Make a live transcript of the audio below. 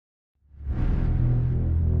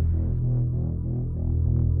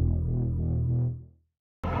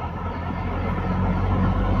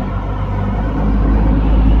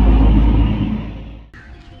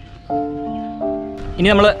ഇനി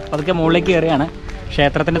നമ്മൾ പതുക്കെ മുകളിലേക്ക് കയറിയാണ്.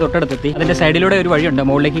 ക്ഷേത്രത്തിൻ്റെ തൊട്ടടുത്തെത്തി. അതിൻ്റെ സൈഡിലൂടെ ഒരു വഴിയുണ്ട്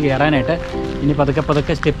മുകളിലേക്ക് കയറാനായിട്ട്. ഇനി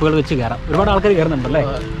പതുക്കെ സ്റ്റെപ്പുകൾ വെച്ച് കയറാം. ഒരുപാട് ആൾക്കാർ കയറുന്നുണ്ടല്ലേ?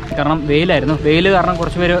 കാരണം വെയിലായിരുന്നു. വെയിൽ കാരണം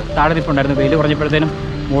കുറച്ച് പേര് താഴെ നിൽപ്പുണ്ടായിരുന്നു. വെയിൽ കുറഞ്ഞപ്പോഴത്തേനും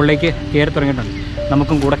മുകളിലേക്ക് കയറി തുടങ്ങിയിട്ടുണ്ട്.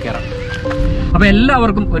 നമുക്കും കൂടെ കയറാം. അപ്പോൾ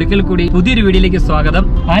എല്ലാവർക്കും ഒരിക്കൽ കൂടി പുതിയൊരു വീഡിയോയിലേക്ക് സ്വാഗതം.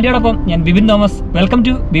 ആൻ്റിയോടൊപ്പം ഞാൻ Bibin Thomas. Welcome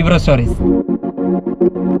to ബീബ്രോ stories.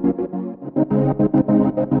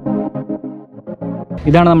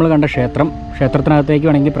 ഇതാണ് നമ്മൾ കണ്ട ക്ഷേത്രം. ക്ഷേത്രത്തിനകത്തേക്ക്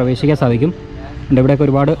വേണമെങ്കിൽ പ്രവേശിക്കാൻ സാധിക്കും. ഇവിടെയൊക്കെ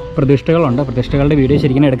ഒരുപാട് പ്രതിഷ്ഠകളുണ്ട്. പ്രതിഷ്ഠകളുടെ വീഡിയോ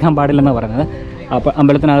ശരിക്കും എടുക്കാൻ പാടില്ലെന്നാണ് പറയുന്നത്. അപ്പോൾ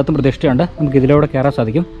അമ്പലത്തിനകത്തും പ്രതിഷ്ഠയുണ്ട്. നമുക്ക് ഇതിലൂടെ കയറാൻ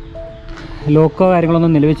സാധിക്കും. ലോക്കോ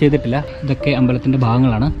കാര്യങ്ങളൊന്നും നിലവിൽ ചെയ്തിട്ടില്ല. ഇതൊക്കെ അമ്പലത്തിൻ്റെ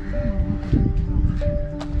ഭാഗങ്ങളാണ്.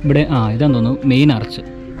 ഇവിടെ ഇതാന്ന് തോന്നുന്നു മെയിൻ ആർച്ച്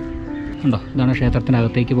ഉണ്ടോ. ഇതാണ്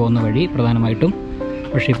ക്ഷേത്രത്തിനകത്തേക്ക് പോകുന്ന വഴി പ്രധാനമായിട്ടും.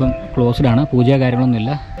 പക്ഷേ ഇപ്പം ക്ലോസ്ഡ് ആണ്. പൂജ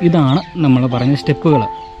കാര്യങ്ങളൊന്നുമില്ല. ഇതാണ് നമ്മൾ പറഞ്ഞ സ്റ്റെപ്പുകൾ.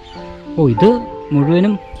 ഇത്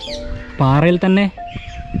മുഴുവനും പാറയിൽ തന്നെ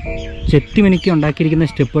ചെത്തിമിനുക്കി ഉണ്ടാക്കിയിരിക്കുന്ന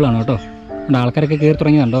സ്റ്റെപ്പുകളാണ് കേട്ടോ. ആൾക്കാരൊക്കെ കയറി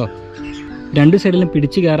തുടങ്ങിയതുണ്ടോ. രണ്ട് സൈഡിലും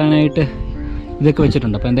പിടിച്ച് കയറാനായിട്ട് ഇതൊക്കെ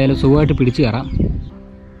വെച്ചിട്ടുണ്ട്. അപ്പോൾ എന്തായാലും സുഖമായിട്ട് പിടിച്ച് കയറാം.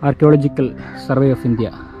 ആർക്കിയോളജിക്കൽ സർവേ ഓഫ് ഇന്ത്യ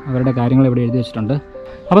അവരുടെ കാര്യങ്ങൾ ഇവിടെ എഴുതി വെച്ചിട്ടുണ്ട്.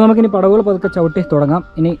 അപ്പോൾ നമുക്കിനി പടവുകൾ പതുക്കെ ചവിട്ടി തുടങ്ങാം.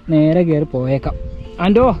 ഇനി നേരെ കയറി പോയേക്കാം.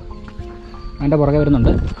 അതിൻ്റെ പുറകെ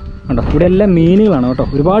വരുന്നുണ്ട് കണ്ടോ. ഇവിടെ എല്ലാം മീനുകളാണ് കേട്ടോ.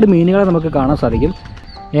 ഒരുപാട് മീനുകളെ നമുക്ക് കാണാൻ സാധിക്കും.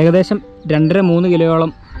 ഏകദേശം 2.5-3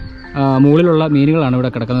 കിലോയോളം മുകളിലുള്ള മീനുകളാണ് ഇവിടെ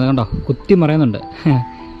കിടക്കുന്നത് കണ്ടോ. കുത്തി മറയുന്നുണ്ട്.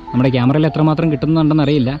 നമ്മുടെ ക്യാമറയിൽ എത്രമാത്രം കിട്ടുന്നുണ്ടെന്ന്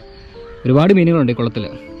അറിയില്ല. ഒരുപാട് മീനുകളുണ്ട് ഈ കുളത്തിൽ.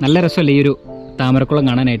 നല്ല രസമല്ലേ ഈ ഒരു താമരക്കുളം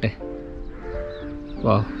കാണാനായിട്ട്.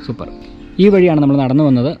 വാ സൂപ്പർ. ഈ വഴിയാണ് നമ്മൾ നടന്നു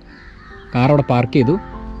വന്നത്. കാർ അവിടെ പാർക്ക് ചെയ്തു.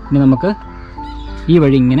 ഇനി നമുക്ക് ഈ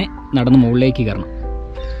വഴി ഇങ്ങനെ നടന്ന് മുകളിലേക്ക് കയറണം.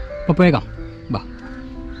 അപ്പോൾ പോയേക്കാം. വാ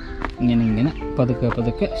ഇങ്ങനെ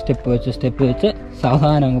പതുക്കെ സ്റ്റെപ്പ് വെച്ച്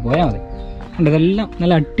സാവധാനം അങ്ങ് പോയാൽ മതി. കണ്ടോ ഇതെല്ലാം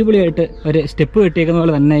നല്ല അടിപൊളിയായിട്ട് ഒരു സ്റ്റെപ്പ് കെട്ടിയേക്കുന്ന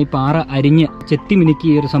പോലെ തന്നെ ഈ പാറ അരിഞ്ഞ് ചെത്തി മിനുക്കി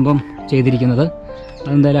ഈ ഒരു സംഭവം ചെയ്തിരിക്കുന്നത്.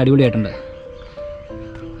 അതെന്തായാലും അടിപൊളിയായിട്ടുണ്ട്.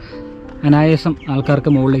 അനായാസം ആൾക്കാർക്ക്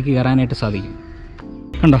മുകളിലേക്ക് കയറാനായിട്ട് സാധിക്കും.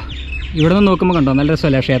 കണ്ടോ ഇവിടെ നിന്ന് നോക്കുമ്പോൾ കണ്ടോ നല്ല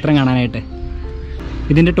രസമല്ലേ ക്ഷേത്രം കാണാനായിട്ട്.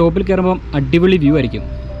 ഇതിൻ്റെ ടോപ്പിൽ കയറുമ്പം അടിപൊളി വ്യൂ ആയിരിക്കും.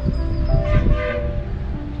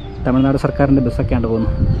 തമിഴ്നാട് സർക്കാരിൻ്റെ ബസ്സൊക്കെയാണ്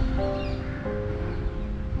പോകുന്നത്.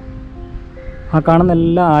 കാണുന്ന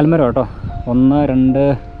എല്ലാ ആൽമരം കേട്ടോ. 1, 2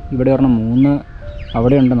 ഇവിടെ ഒരെണ്ണം 3,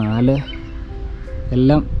 അവിടെയുണ്ട് 4.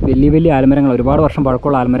 എല്ലാം വലിയ ആൽമരങ്ങൾ. ഒരുപാട് വർഷം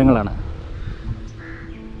പഴക്കമുള്ള ആൽമരങ്ങളാണ്.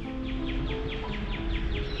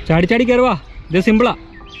 ചാടി കയറുവാ. ഇത് സിമ്പിളാ.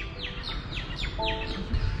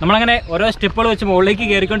 നമ്മളങ്ങനെ ഓരോ സ്റ്റെപ്പുകൾ വെച്ച് മുകളിലേക്ക്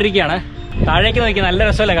കയറിക്കൊണ്ടിരിക്കുകയാണ്. താഴേക്ക് നോക്കി നല്ല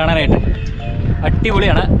രസമല്ലേ കാണാനായിട്ട്.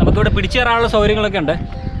 അടിപൊളിയാണ്. നമുക്കിവിടെ പിടിച്ചു കയറാനുള്ള സൗകര്യങ്ങളൊക്കെ ഉണ്ട്.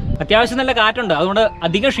 അത്യാവശ്യം നല്ല കാറ്റുണ്ട്. അതുകൊണ്ട്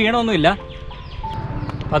അധികം ക്ഷീണമൊന്നുമില്ല.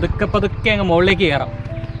 പതുക്കെ അങ്ങ് മുകളിലേക്ക് കയറാം.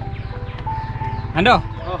 അല്ലോ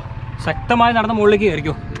ശക്തമായി നടന്ന് മുകളിലേക്ക്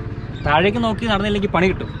കയറിക്കോ. താഴേക്ക് നോക്കി നടന്നില്ലെങ്കിൽ പണി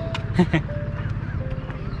കിട്ടും.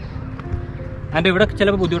 അതിൻ്റെ ഇവിടെ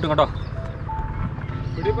ചിലപ്പോൾ ബുദ്ധിമുട്ടും കേട്ടോ.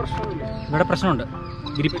 ഇവിടെ പ്രശ്നമുണ്ട്.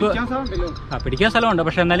 ഗ്രിപ്പ് പിടിക്കാൻ സ്ഥലമുണ്ട്.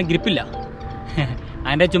 പക്ഷെ എന്നാലും ഗ്രിപ്പില്ല.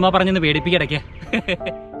 അതിൻ്റെ ചുമ്മാ പറഞ്ഞൊന്ന് പേടിപ്പിക്കടയ്ക്ക്.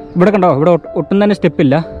 ഇവിടെ കണ്ടോ ഇവിടെ ഒട്ടും തന്നെ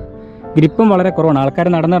സ്റ്റെപ്പില്ല. ഗ്രിപ്പും വളരെ കുറവാണ്. ആൾക്കാർ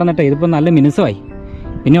നടന്നിട്ട് ഇതിപ്പോൾ നല്ല മിനുസമായി.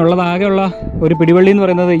 പിന്നെ ഉള്ളതാകെയുള്ള ഒരു പിടിവള്ളി എന്ന്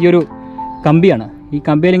പറയുന്നത് ഈ ഒരു കമ്പിയാണ്. ഈ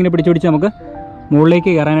കമ്പിയിൽ ഇങ്ങനെ പിടിച്ച് നമുക്ക് മുകളിലേക്ക്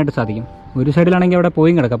കയറാനായിട്ട് സാധിക്കും. ഒരു സൈഡിലാണെങ്കിൽ അവിടെ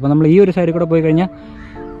പോയി കിടക്കാം. അപ്പോൾ നമ്മൾ ഈ ഒരു സൈഡിൽ കൂടെ പോയി കഴിഞ്ഞാൽ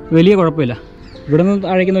വലിയ കുഴപ്പമില്ല. ഇവിടെ നിന്ന്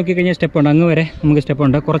താഴേക്ക് നോക്കിക്കഴിഞ്ഞാൽ സ്റ്റെപ്പുണ്ട്. അങ്ങ് വരെ നമുക്ക്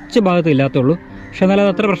സ്റ്റെപ്പുണ്ട്. കുറച്ച് ഭാഗത്ത് ഇല്ലാത്തുള്ളൂ. പക്ഷെ എന്നാലും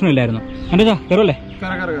അത് അത്ര പ്രശ്നമില്ലായിരുന്നു. എൻ്റെ കയറുമല്ലേ?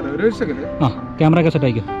 ക്യാമറ ഒക്കെ സെറ്റ്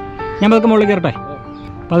ആയിക്കോ. ഞാൻ പതുക്കെ മുകളിലേക്ക് കയറട്ടെ.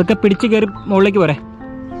 പതുക്കെ പിടിച്ച് കയറി മുകളിലേക്ക് പോരെ.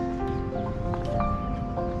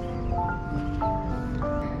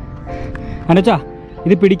 അനച്ചാ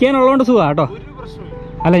ഇത് പിടിക്കാനുള്ളതുകൊണ്ട് സുഖമാണ് കേട്ടോ.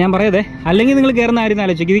 അല്ല ഞാൻ പറയാതെ, അല്ലെങ്കിൽ നിങ്ങൾ കയറുന്ന കാര്യം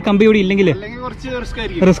ആലോചിക്കും. ഈ കമ്പി കൂടി ഇല്ലെങ്കിൽ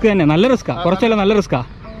റിസ്ക് തന്നെ. നല്ല റിസ്ക്കാ. കുറച്ചല്ല നല്ല റിസ്ക്കാ.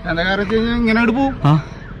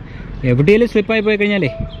 എവിടെയെങ്കിലും സ്ലിപ്പായി പോയി കഴിഞ്ഞാലേ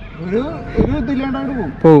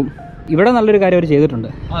പോവും. ഇവിടെ നല്ലൊരു കാര്യം അവർ ചെയ്തിട്ടുണ്ട്.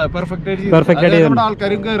 പെർഫെക്റ്റ്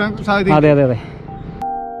ആയിട്ട്. അതെ.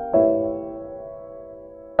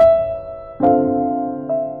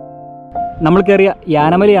 നമ്മൾ കയറിയ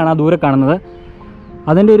യാനമലയാണ് ആ ദൂരെ കാണുന്നത്.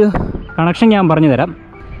 അതിൻ്റെ ഒരു കണക്ഷൻ ഞാൻ പറഞ്ഞു തരാം.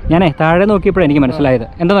 ഞാനേ താഴെ നോക്കിയപ്പോഴാണ് എനിക്ക് മനസ്സിലായത്.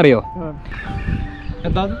 എന്താണെന്നറിയോ?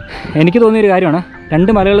 എനിക്ക് തോന്നിയൊരു കാര്യമാണ്.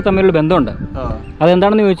 2 മലകൾ തമ്മിലുള്ള ബന്ധമുണ്ട്.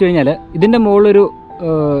 അതെന്താണെന്ന് ചോദിച്ചു കഴിഞ്ഞാൽ ഇതിൻ്റെ മുകളിലൊരു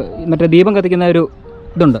മറ്റേ ദീപം കത്തിക്കുന്ന ഒരു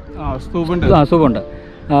ഇതുണ്ട്. സ്തൂപുണ്ട്.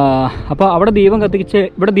 അപ്പോൾ അവിടെ ദീപം കത്തിച്ച്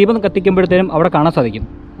ഇവിടെ ദീപം കത്തിക്കുമ്പോഴത്തേനും അവിടെ കാണാൻ സാധിക്കും.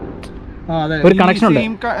 ഒരു കണക്ഷൻ ഉണ്ട്.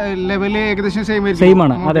 സെയിം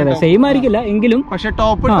ആണ്. അതെ സെയിം ആയിരിക്കില്ല എങ്കിലും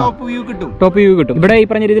ടോപ്പ് വ്യൂ കിട്ടും. ഇവിടെ ഈ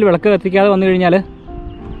പറഞ്ഞ രീതിയിൽ വിളക്ക് കത്തിക്കാതെ വന്നു കഴിഞ്ഞാൽ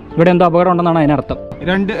ഇവിടെ എന്തോ അപകടം ഉണ്ടെന്നാണ് അതിനർത്ഥം.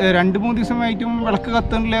 2-3 ദിവസമായിട്ടും വിളക്ക്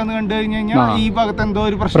കത്തുന്നില്ല എന്ന് കണ്ടു കഴിഞ്ഞാൽ ഈ ഭാഗത്ത് എന്തോ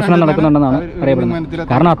ഒരു പ്രശ്നം നടക്കുന്നുണ്ടെന്നാണ് അറിയപ്പെടുന്നത്.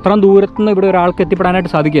 കാരണം അത്രയും ദൂരത്തുനിന്ന് ഇവിടെ ഒരാൾക്ക്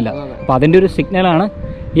എത്തിപ്പെടാനായിട്ട് സാധിക്കില്ല. അപ്പോൾ അതിൻ്റെ ഒരു സിഗ്നലാണ്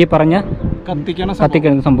ഈ പറഞ്ഞ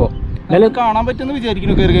കത്തിക്കുന്ന സംഭവം. കാണാൻ പറ്റുന്ന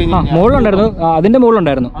വിചാരിക്കുന്നു കയറി കഴിഞ്ഞാൽ. മുകളിലുണ്ടായിരുന്നു, അതിന്റെ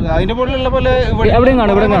മുകളിലുണ്ടായിരുന്നു. അതിന്റെ മുകളിലുള്ള പോലെ എവിടെയും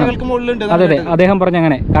കാണും, ഇവിടെ കാണും. അതെ അതെ, അദ്ദേഹം പറഞ്ഞ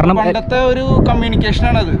അങ്ങനെ. കാരണം പണ്ടത്തെ ഒരു കമ്മ്യൂണിക്കേഷൻ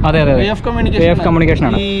ആണ് അത്. അതെ അതെ, വേ ഓഫ് കമ്മ്യൂണിക്കേഷൻ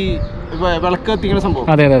ആണ് ഈ വിളക്ക് കത്തിക്കുന്ന സംഭവം.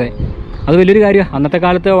 അതെ അതെ അതെ, അത് വലിയൊരു കാര്യമാണ്. അന്നത്തെ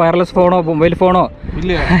കാലത്ത് വയർലെസ് ഫോണോ മൊബൈൽ ഫോണോ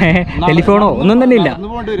ടെലിഫോണോ ഒന്നും തന്നെ ഇല്ല.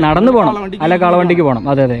 നടന്നു പോകണം, അല്ല കാളവണ്ടിക്ക് പോകണം.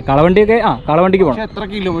 അതെ അതെ, കാളവണ്ടിയൊക്കെ കാളവണ്ടിക്ക് പോകണം. എത്ര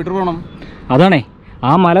കിലോമീറ്റർ പോകണം? അതാണേ,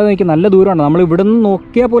 ആ മല എനിക്ക് നല്ല ദൂരമാണ്. നമ്മൾ ഇവിടെ നിന്ന്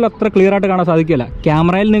നോക്കിയാൽ പോലും അത്ര ക്ലിയർ ആയിട്ട് കാണാൻ സാധിക്കില്ല.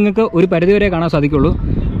 ക്യാമറയിൽ നിങ്ങൾക്ക് ഒരു പരിധി വരെ കാണാൻ സാധിക്കുള്ളൂ.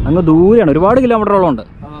 അങ്ങ് ദൂരെയാണ്, ഒരുപാട് കിലോമീറ്ററോളം ഉണ്ട്.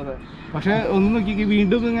 പക്ഷെ ഒന്ന് നോക്കി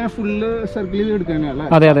വീണ്ടും ഇങ്ങനെ ഫുള്ള് സർക്കിൾ ചെയ്ത് എടുക്കാനല്ലേ?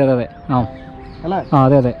 അതെ അതെ അതെ ആ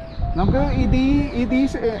അതെ അതെ. നമുക്ക്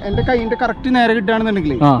എന്റെ കൈന്റെ കറക്റ്റ് നേരെ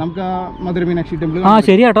കിട്ടുകയാണെന്നുണ്ടെങ്കിൽ നമുക്ക് ആ മധുര മീനാക്ഷി ടെമ്പിൾ.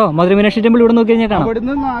 ശരിയാട്ടോ, മധുര മീനാക്ഷി ടെമ്പിൾ ഇവിടെ നോക്കി കഴിഞ്ഞാൽ കാണാം.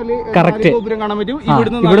 കറക്റ്റ് ഗോപുരം കാണാൻ പറ്റും.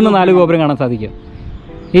 ഇവിടുന്ന് 4 ഗോപുരം കാണാൻ സാധിക്കും.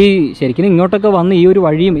 ഈ ശരിക്കും ഇങ്ങോട്ടൊക്കെ വന്ന് ഈ ഒരു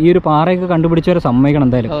വഴിയും ഈ ഒരു പാറയൊക്കെ കണ്ടുപിടിച്ചവരെ സമ്മതിക്കണം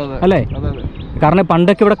എന്തായാലും, അല്ലേ? കാരണം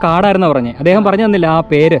പണ്ടൊക്കെ ഇവിടെ കാടായിരുന്നു പറഞ്ഞേ. അദ്ദേഹം പറഞ്ഞു തന്നില്ല ആ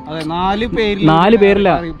പേര്. 4 പേരില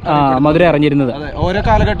മധുര അറിഞ്ഞിരുന്നത്. ഓരോ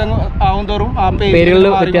കാലഘട്ടം ആവും തോറും ആ പേരുകളിൽ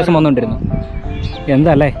വ്യത്യാസം വന്നുകൊണ്ടിരുന്നു.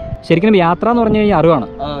 എന്താ അല്ലേ, ശരിക്കും യാത്ര എന്ന് പറഞ്ഞു കഴിഞ്ഞാൽ അറിവാണ്,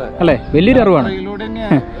 അല്ലേ? വലിയൊരു അറിവാണ്.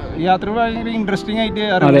 യാത്ര ഭയങ്കര ഇൻട്രസ്റ്റിംഗ് ആയിട്ട്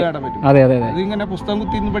അതെ അതെ അതെ, ഇങ്ങനെ പുസ്തകം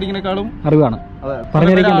കുത്തി പഠിക്കുന്നേക്കാളും അറിവാണ്.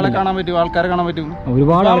 കാണാൻ പറ്റും, ആൾക്കാരെ കാണാൻ പറ്റും,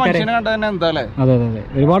 ഒരുപാട് ആൾക്കാരെ. എന്താ അതെ അതെ അതെ,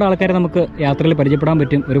 ഒരുപാട് ആൾക്കാരെ നമുക്ക് യാത്രയിൽ പരിചയപ്പെടാൻ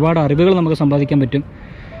പറ്റും, ഒരുപാട് അറിവുകൾ നമുക്ക് സമ്പാദിക്കാൻ പറ്റും.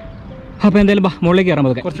 അപ്പോൾ എന്തായാലും മുകളിലേക്ക് കയറാൻ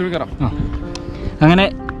പറ്റും. കുറച്ചുകൂടി കയറാം. അങ്ങനെ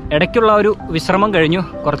ഇടയ്ക്കുള്ള ഒരു വിശ്രമം കഴിഞ്ഞു,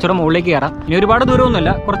 കുറച്ചുകൂടെ മുകളിലേക്ക് കയറാം. ഇനി ഒരുപാട്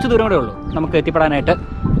ദൂരമൊന്നുമില്ല, കുറച്ച് ദൂരം കൂടെ ഉള്ളൂ നമുക്ക് എത്തിപ്പെടാനായിട്ട്.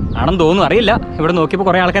 ആണെന്ന് തോന്നുന്നു, അറിയില്ല. ഇവിടെ നോക്കിയപ്പോൾ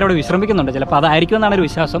കുറേ ആൾക്കാർ അവിടെ വിശ്രമിക്കുന്നുണ്ട്. ചിലപ്പോൾ അതായിരിക്കും എന്നാണ് ഒരു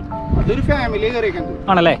വിശ്വാസം.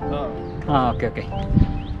 ആണല്ലേ? Okay okay.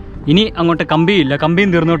 ഇനി അങ്ങോട്ട് കമ്പിയില്ല, കമ്പിയും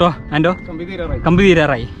തീർന്നു കേട്ടോ. ആൻഡോ, കമ്പി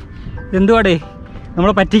തീരാറായി. എന്തുവാടേ,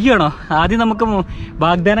 നമ്മളെ പറ്റിക്കുകയാണോ? ആദ്യം നമുക്ക്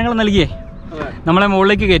വാഗ്ദാനങ്ങൾ നൽകിയേ നമ്മളെ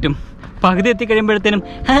മുകളിലേക്ക് കയറ്റും. പകുതി എത്തിക്കഴിയുമ്പോഴത്തേനും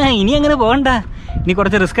ഇനി അങ്ങനെ പോകണ്ട, ഇനി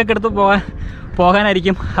കുറച്ച് റിസ്ക് ഒക്കെ എടുത്ത്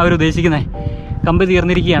പോകാനായിരിക്കും അവരുദ്ദേശിക്കുന്നത്. കമ്പി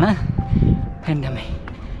തീർന്നിരിക്കുകയാണ്. എൻ്റെ അമ്മേ,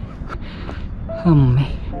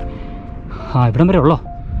 ഇവിടം വരെ ഉള്ളോ?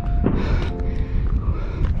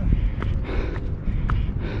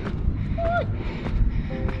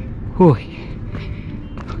 ഓ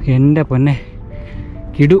എൻ്റെ പൊന്നെ,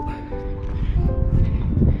 കിടു.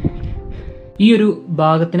 ഈ ഒരു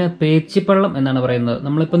ഭാഗത്തിന് പേച്ചിപ്പള്ളം എന്നാണ് പറയുന്നത്.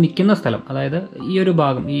 നമ്മളിപ്പോൾ നിൽക്കുന്ന സ്ഥലം, അതായത് ഈ ഒരു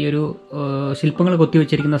ഭാഗം, ഈ ഒരു ശില്പങ്ങൾ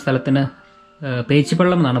കൊത്തിവെച്ചിരിക്കുന്ന സ്ഥലത്തിന്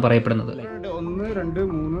പേച്ചിപ്പള്ളം എന്നാണ് പറയപ്പെടുന്നത്. 1 2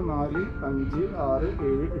 3 4 5 6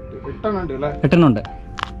 7 8 ഉണ്ട്.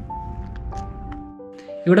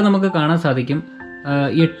 ഇവിടെ നമുക്ക് കാണാൻ സാധിക്കും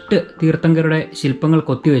 8 തീർത്ഥങ്കരുടെ ശില്പങ്ങൾ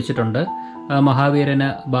കൊത്തിവെച്ചിട്ടുണ്ട്. മഹാവീരന്,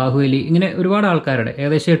 ബാഹുബലി, ഇങ്ങനെ ഒരുപാട് ആൾക്കാരുടെ,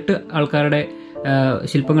 ഏകദേശം 8 ആൾക്കാരുടെ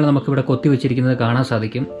ശില്പങ്ങൾ നമുക്കിവിടെ കൊത്തിവെച്ചിരിക്കുന്നത് കാണാൻ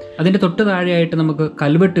സാധിക്കും. അതിൻ്റെ തൊട്ട് താഴെയായിട്ട് നമുക്ക്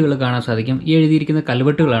കൽവെട്ടുകൾ കാണാൻ സാധിക്കും. ഈ എഴുതിയിരിക്കുന്ന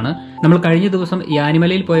കൽവെട്ടുകളാണ്. നമ്മൾ കഴിഞ്ഞ ദിവസം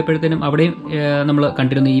യാനിമലയിൽ പോയപ്പോഴത്തേനും അവിടെയും നമ്മൾ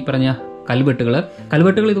കണ്ടിരുന്നു ഈ പറഞ്ഞ കൽവെട്ടുകൾ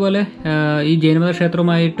ഇതുപോലെ ഈ ജൈനമത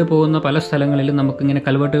ക്ഷേത്രവുമായിട്ട് പോകുന്ന പല സ്ഥലങ്ങളിലും നമുക്കിങ്ങനെ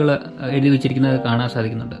കൽവെട്ടുകൾ എഴുതി വെച്ചിരിക്കുന്നത് കാണാൻ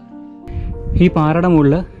സാധിക്കുന്നുണ്ട്. ഈ പാറയുടെ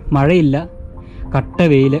മുകളിൽ മഴയില്ല, കട്ട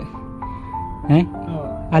വെയിൽ,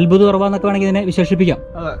 അത്ഭുത കുറവാന്നൊക്കെ വേണമെങ്കിൽ ഇതിനെ വിശേഷിപ്പിക്കാം,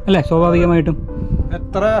 അല്ലേ? സ്വാഭാവികമായിട്ടും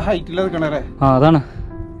എത്ര ഹൈറ്റിൽ അതാണ്,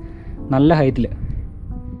 നല്ല ഹൈറ്റിൽ.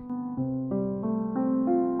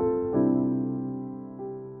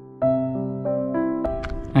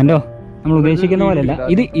 ആൻഡോ, നമ്മൾ ഉദ്ദേശിക്കുന്ന പോലെയല്ല.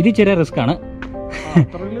 ഇത് ചെറിയ റിസ്ക് ആണ്.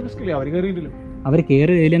 അവർ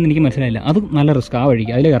കയറി കയറിയെന്ന് എനിക്ക് മനസ്സിലായില്ല. അത് നല്ല റിസ്ക്, ആ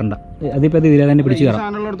വഴിക്ക് അതിൽ കയറണ്ട. അതിപ്പോൾ അത് ഇതിലെ തന്നെ പിടിച്ച് കയറാം.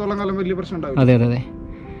 അതെ അതെ അതെ,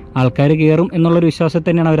 ആൾക്കാർ കയറും എന്നുള്ളൊരു വിശ്വാസത്തിൽ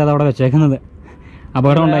തന്നെയാണ് അവരത് അവിടെ വെച്ചേക്കുന്നത്,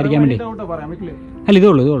 അപകടം ഉണ്ടായിരിക്കാൻ വേണ്ടി. അല്ല, ഇതേ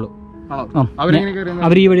ഉള്ളൂ.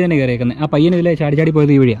 അവർ ഈ വഴി തന്നെ കയറിയേക്കുന്നത്. ആ പയ്യൻ ഇതിലെ ചാടി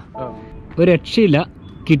പോയത് ഈ വഴിയാണ്. ഒരു രക്ഷയില്ല,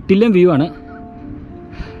 കിട്ടില്ല വ്യൂ ആണ്.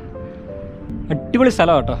 അടിപൊളി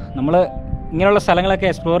സ്ഥലം കേട്ടോ. നമ്മൾ ഇങ്ങനെയുള്ള സ്ഥലങ്ങളൊക്കെ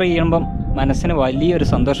എക്സ്പ്ലോർ ചെയ്യുമ്പം മനസ്സിന് വലിയൊരു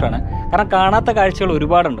സന്തോഷമാണ്. കാരണം കാണാത്ത കാഴ്ചകൾ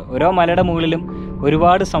ഒരുപാടുണ്ട്. ഓരോ മലയുടെ മുകളിലും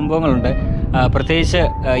ഒരുപാട് സംഭവങ്ങളുണ്ട്. പ്രത്യേകിച്ച്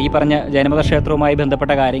ഈ പറഞ്ഞ ജൈനമത ക്ഷേത്രവുമായി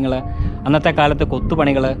ബന്ധപ്പെട്ട കാര്യങ്ങൾ, അന്നത്തെ കാലത്തെ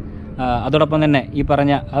കൊത്തുപണികൾ, അതോടൊപ്പം തന്നെ ഈ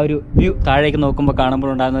പറഞ്ഞ ആ ഒരു വ്യൂ താഴേക്ക് നോക്കുമ്പോൾ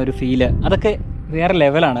കാണുമ്പോഴുണ്ടാകുന്ന ഒരു ഫീല്, അതൊക്കെ വേറെ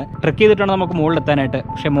ലെവലാണ്. ട്രെക്ക് ചെയ്തിട്ടാണ് നമുക്ക് മുകളിലെത്താനായിട്ട്.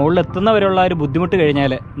 പക്ഷേ മുകളിലെത്തുന്നവരുള്ള ഒരു ബുദ്ധിമുട്ട്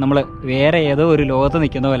കഴിഞ്ഞാൽ നമ്മൾ വേറെ ഏതോ ഒരു ലോകത്ത്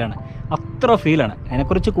നിൽക്കുന്ന പോലെയാണ്. അത്ര ഫീലാണ്.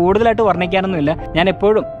 അതിനെക്കുറിച്ച് കൂടുതലായിട്ട് വർണ്ണിക്കാനൊന്നുമില്ല. ഞാൻ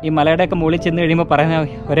എപ്പോഴും ഈ മലയുടെയൊക്കെ മുകളിൽ ചെന്ന് കഴിയുമ്പോൾ പറയുന്ന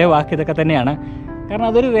ഒരേ വാക്ക് ഇതൊക്കെ തന്നെയാണ്. കാരണം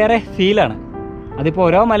അതൊരു വേറെ ഫീലാണ്. അതിപ്പോൾ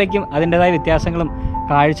ഓരോ മലയ്ക്കും അതിൻ്റെതായ വ്യത്യാസങ്ങളും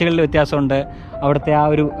കാഴ്ചകളിൽ വ്യത്യാസമുണ്ട്, അവിടുത്തെ ആ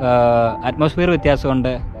ഒരു അറ്റ്മോസ്ഫിയർ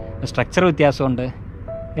വ്യത്യാസമുണ്ട്, സ്ട്രക്ചർ വ്യത്യാസമുണ്ട്.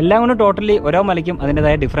 എല്ലാം കൊണ്ടും ടോട്ടലി ഓരോ മലയ്ക്കും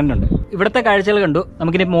അതിൻ്റെതായ ഡിഫറൻ്റ് ഉണ്ട്. ഇവിടുത്തെ കാഴ്ചകൾ കണ്ടു.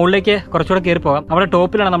 നമുക്കിനി മുകളിലേക്ക് കുറച്ചുകൂടെ കയറി പോകാം. അവിടെ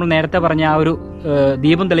ടോപ്പിലാണ് നമ്മൾ നേരത്തെ പറഞ്ഞ ആ ഒരു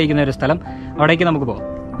ദീപം തെളിയിക്കുന്ന ഒരു സ്ഥലം. അവിടേക്ക് നമുക്ക് പോകാം.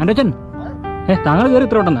 അൻ്റച്ചൻ, താങ്കൾ കയറി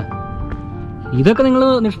ഇത്ര ഉണ്ടെന്ന്? ഇതൊക്കെ നിങ്ങൾ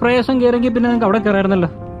നിഷ്പ്രയാസം കയറിയെങ്കിൽ പിന്നെ നിങ്ങൾക്ക് അവിടെ കയറായിരുന്നല്ലോ.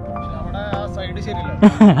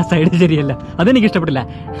 സൈഡ് ശരിയല്ല, അതെനിക്ക് ഇഷ്ടപ്പെട്ടില്ല.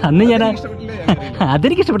 അന്ന് ഞാൻ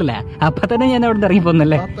അതെനിക്ക് ഇഷ്ടപ്പെട്ടില്ല. അപ്പൊ തന്നെ ഞാൻ അവിടെ നിന്ന് ഇറങ്ങി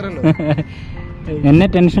പോന്നല്ലേ. എന്നെ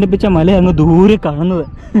ടെൻഷൻ അടിപ്പിച്ച മല അങ്ങ് ദൂരെ കാണുന്നത്.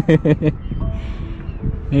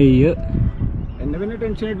 അയ്യോ,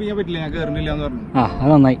 ആ അത്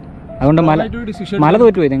നന്നായി. അതുകൊണ്ട് മല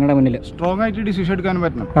തോറ്റുപോയി നിങ്ങളുടെ മുന്നിൽ. സ്ട്രോങ് ആയിട്ട് ഡിസിഷൻ എടുക്കാൻ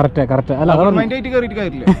പറ്റണം. Correct correct. അല്ല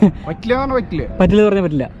പറ്റില്ല പറഞ്ഞാൽ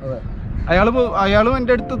പറ്റില്ല. അയാളും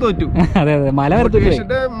എന്റെ അടുത്ത് തോറ്റു. അതെ അതെ, മല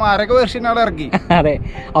മാരക വേർഷൻ ആൾ ഇറക്കി. അതെ,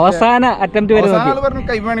 അവസാന അറ്റംപ്റ്റ് വരെ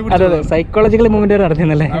അതെ അതെ, സൈക്കോളജിക്കൽ മൂവ്മെന്റ് വരെ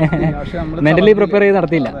നടത്തിയെന്നല്ലേ. മെന്റലി പ്രിപ്പയർ ചെയ്ത്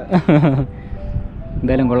നടത്തിയില്ല.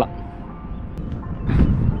 എന്തായാലും കൊള്ളാം.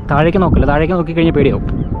 താഴേക്ക് നോക്കില്ല, താഴേക്ക് നോക്കി കഴിഞ്ഞാൽ പേടിയാവും.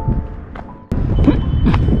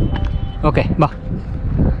 ഓക്കെ ബാ.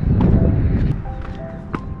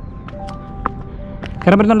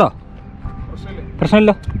 കയറാൻ പറ്റുന്നുണ്ടോ?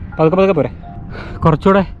 പ്രശ്നമില്ലല്ലോ, പതുക്കെ പതുക്കെ പോരെ.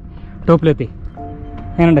 കുറച്ചുകൂടെ ടോപ്പിലെത്തി.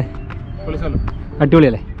 എങ്ങനെയുണ്ട്?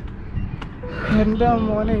 അടിപൊളിയല്ലേ? എന്റെ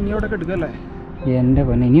മോനെ ഇനിയോടെ എടുക്കല്ലേ? എന്റെ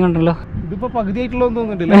പൊന്നെ ഇനിയുണ്ടല്ലോ. ഇതിപ്പോ പകുതി ആയിട്ടുള്ളൂ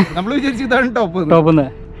തോന്നുന്നുണ്ടല്ലേ? നമ്മൾ വിചാരിച്ചു ഇതാണ് ടോപ്പ്.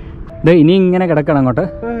 ഇത് ഇനി ഇങ്ങനെ കിടക്കണം അങ്ങോട്ട്.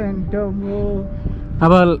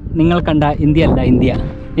 അപ്പോൾ നിങ്ങൾ കണ്ട ഇന്ത്യ അല്ല ഇന്ത്യ,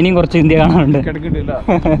 ഇനിയും കുറച്ച് ഇന്ത്യ കാണാനുണ്ട്.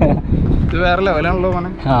 ഇത് വേറെ ലെവലാണല്ലോ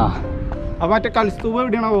മോനെ. ആ മറ്റേ കൽസ്തൂപ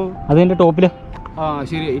എവിടെയാണോ? അതിന്റെ ടോപ്പില്. ആ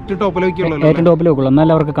ശരി, ഏറ്റവും ടോപ്പിൽ വെക്കുള്ളൂ. ഏറ്റവും ടോപ്പിൽ വെക്കുള്ളൂ,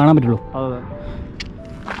 എന്നാലും അവർക്ക് കാണാൻ പറ്റുള്ളൂ.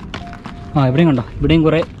 ആ ഇവിടെയും കണ്ടോ, ഇവിടെയും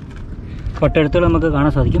കുറെ പട്ടെഴുത്തുകൾ നമുക്ക്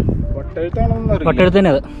കാണാൻ സാധിക്കും. പട്ടെഴുത്ത്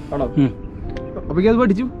തന്നെ അത്.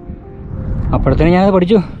 പഠിച്ചു അപ്പോഴത്തേനും ഞാനത്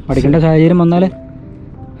പഠിച്ചു. പഠിക്കേണ്ട സാഹചര്യം വന്നാൽ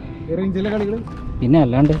പിന്നെ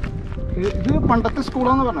അല്ലാണ്ട്. പണ്ടത്തെ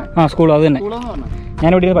സ്കൂളാന്ന് പറഞ്ഞത്. ആ സ്കൂൾ അത് തന്നെ.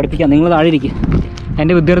 ഞാനിവിടെ ഇരുന്ന് പഠിപ്പിക്കാം, നിങ്ങൾ താഴെ ഇരിക്കും.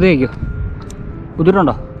 എൻ്റെ വിദ്യാർത്ഥി ആയിരിക്കോ?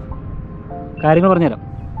 ബുദ്ധിമുട്ടുണ്ടോ? കാര്യങ്ങൾ പറഞ്ഞുതരാം.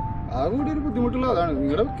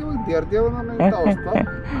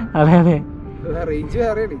 അതെ അതെ.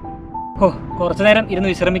 ഓ, കുറച്ചു നേരം ഇരുന്ന്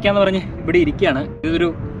വിശ്രമിക്കാന്ന് പറഞ്ഞ് ഇവിടെ ഇരിക്കുകയാണ്. ഇതൊരു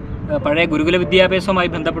പഴയ ഗുരുകുല വിദ്യാഭ്യാസവുമായി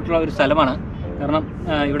ബന്ധപ്പെട്ടുള്ള ഒരു സ്ഥലമാണ്. കാരണം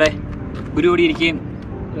ഇവിടെ ഗുരു കൂടി ഇരിക്കുകയും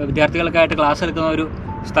വിദ്യാർത്ഥികൾക്കായിട്ട് ക്ലാസ് എടുക്കുന്ന ഒരു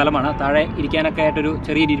സ്ഥലമാണ്. താഴെ ഇരിക്കാനൊക്കെ ആയിട്ടൊരു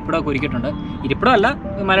ചെറിയൊരു ഇരിപ്പിടമൊക്കെ ഒരുക്കിയിട്ടുണ്ട്. ഇരിപ്പിടമല്ല,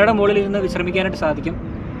 മലയുടെ മുകളിൽ ഇരുന്ന് വിശ്രമിക്കാനായിട്ട് സാധിക്കും.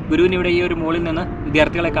 ഗുരുവിന് ഇവിടെ ഈ ഒരു മുകളിൽ നിന്ന്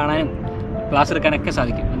വിദ്യാർത്ഥികളെ കാണാനും ക്ലാസ് എടുക്കാനൊക്കെ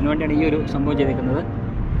സാധിക്കും. അതിനുവേണ്ടിയാണ് ഈ ഒരു സംഭവം ചെയ്തേക്കുന്നത്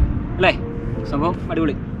അല്ലേ? സംഭവം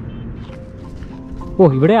അടിപൊളി. ഓ,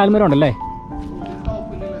 ഇവിടെ ആൽമരം ഉണ്ടല്ലേ?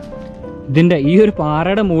 ഇതിൻ്റെ ഈ ഒരു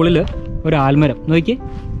പാറയുടെ മുകളിൽ ഒരു ആൽമരം നോക്കി.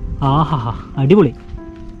 ആഹാ, അടിപൊളി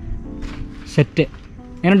സെറ്റ്.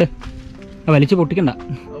 എങ്ങനെയുണ്ട്? വലിച്ചു പൊട്ടിക്കണ്ട.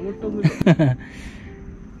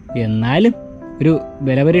 എന്നാലും ഒരു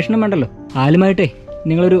ബലപരീക്ഷണം വേണ്ടല്ലോ. ആലുമായിട്ടേ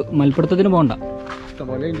നിങ്ങളൊരു മൽപ്പിടുത്തത്തിന് പോകണ്ട.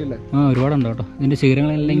 ആ ഒരുപാടുണ്ട് കേട്ടോ. ഇതിന്റെ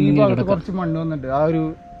ശിഖരങ്ങളെല്ലാം ഇങ്ങനെ കുറച്ച് മണ്ണ് വന്നിട്ട് ആ ഒരു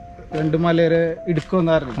രണ്ട് മലയുടെ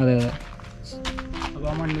ഇടുക്കൊന്നായിരുന്നു. അതെ അതെ,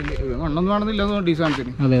 മണ്ണൊന്നും കാണുന്നില്ല.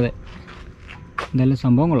 അതെ അതെ, എന്തായാലും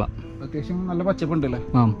സംഭവം കൊള്ളാം. അത്യാവശ്യം നല്ല പച്ചപ്പുണ്ടല്ലേ?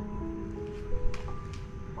 ആ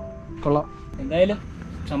കൊള്ളാം. എന്തായാലും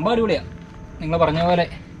സംഭവം അടിപൊളിയാ. നിങ്ങൾ പറഞ്ഞ പോലെ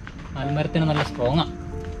ആൽമരത്തിന് നല്ല സ്ട്രോങ്ങാ,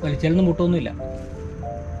 വലിച്ചാലൊന്നും മുട്ടൊന്നുമില്ല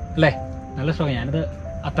അല്ലേ? നല്ല സ്ട്രോങ്. ഞാനത്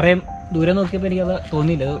അത്രയും ദൂരം നോക്കിയപ്പോൾ എനിക്കത്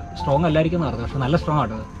തോന്നിയില്ല, അത് സ്ട്രോങ് അല്ലായിരിക്കും എന്ന് പറഞ്ഞു. പക്ഷെ നല്ല സ്ട്രോങ്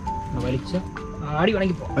ആട്ടോ. വലിച്ച് ആടി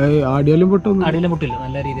വേണമെങ്കിൽ ആടിയാലും പൊട്ടില്ല,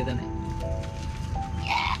 നല്ല രീതിയിൽ തന്നെ.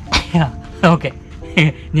 ഓക്കെ,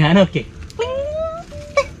 ഞാനോക്കെ.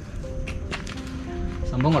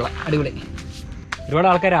 സംഭവം കൊള്ളാം, അടിപൊളി. ഒരുപാട്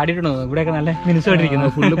ആൾക്കാർ ആടിയിട്ടുണ്ടോ ഇവിടെയൊക്കെ? നല്ല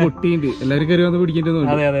മിനുസായിട്ടിരിക്കുന്നത്. ഫുള്ള് പൊട്ടിയുണ്ട്, എല്ലാവരും കയറി വന്ന് പിടിക്കേണ്ടത്.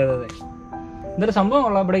 അതെ അതെ അതെ അതെ. ഇതൊരു സംഭവം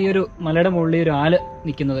കൊള്ളാം. ഇവിടെ ഈ ഒരു മലയുടെ മുകളിൽ ഒരു ആല്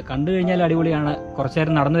നിൽക്കുന്നത് കണ്ടു കഴിഞ്ഞാൽ അടിപൊളിയാണ്. കുറച്ചു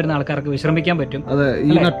നേരം നടന്നു വരുന്ന ആൾക്കാർക്ക് വിശ്രമിക്കാൻ പറ്റും.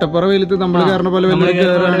 ഈ നട്ടപ്പുറ വെയിലത്ത് നമ്മൾ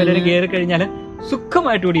കയറി കഴിഞ്ഞാൽ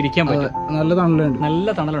സുഖമായിട്ട് കൂടി ഇരിക്കാൻ പറ്റും. നല്ല തണലുണ്ട്, നല്ല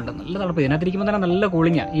തണലുണ്ട്, നല്ല തണുപ്പ്. ഇതിനകത്തിരിക്കുമ്പോൾ തന്നെ നല്ല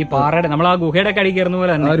കൂളിങ്ങാ. ഈ പാറയുടെ നമ്മൾ ആ ഗുഹയുടെ അടി കയറുന്ന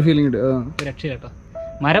പോലെ തന്നെ ഒരു ഫീലിംഗ് ഉണ്ട്. രക്ഷ കേട്ടോ.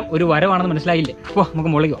 മരം ഒരു വരമാണെന്ന് മനസ്സിലായില്ലേ? ഓ,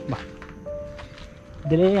 നമുക്ക് മുകളിലേക്ക് പോവാം.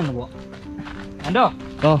 ഇതിലേ അങ്ങ് പോവാം. എന്തോ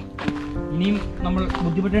ഇനിയും നമ്മൾ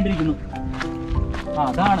ബുദ്ധിമുട്ടേണ്ടിരിക്കുന്നു. ആ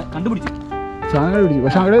അതാണ് കണ്ടുപിടിച്ചു.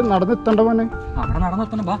 പക്ഷെ അവിടെ നടന്നെത്തണ്ട പോലെ. അവിടെ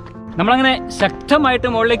നടന്നെത്തണം. ബാ, നമ്മളങ്ങനെ ശക്തമായിട്ട്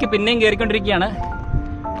മുകളിലേക്ക് പിന്നെയും കയറിക്കൊണ്ടിരിക്കുകയാണ്.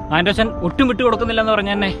 ആൻഡോഷൻ ഒട്ടും വിട്ടു കൊടുക്കുന്നില്ല എന്ന്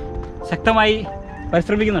പറഞ്ഞ തന്നെ ശക്തമായി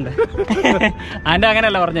പരിശ്രമിക്കുന്നുണ്ട്. ആൻഡോ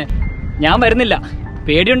അങ്ങനെയല്ല പറഞ്ഞേ, ഞാൻ വരുന്നില്ല,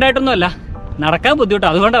 പേടിയുണ്ടായിട്ടൊന്നുമല്ല, നടക്കാൻ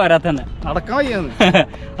ബുദ്ധിമുട്ടാണ്, അതുകൊണ്ടാണ് വരാത്തതെന്ന്. നടക്കാൻ വയ്യ.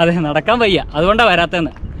 അതെ, നടക്കാൻ വയ്യ, അതുകൊണ്ടാണ്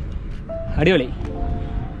വരാത്തതെന്ന്. അടിപൊളി.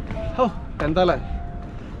 എന്താ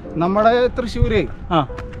നമ്മുടെ തൃശ്ശൂര്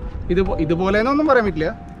ഇതുപോലെന്നൊന്നും പറയാൻ പറ്റില്ല.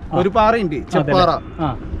 ഒരു പാറയുണ്ട്, ചെപ്പാറ.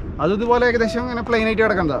 അത് ഇതുപോലെ ഏകദേശം ഇങ്ങനെ പ്ലെയിൻ ആയിട്ട്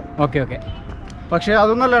കിടക്കുന്നതാ. Okay okay. പക്ഷെ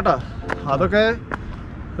അതൊന്നും അല്ല കേട്ടാ, അതൊക്കെ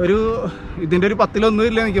ഒരു ഇതിന്റെ ഒരു 10-1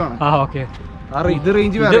 ഇല്ല എനിക്ക് വേണം. ഇത്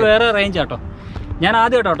റേഞ്ച് വേറെ റേഞ്ച് ആട്ടോ. ഞാൻ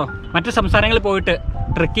ആദ്യം കേട്ടോ മറ്റു സംസ്ഥാനങ്ങളിൽ പോയിട്ട്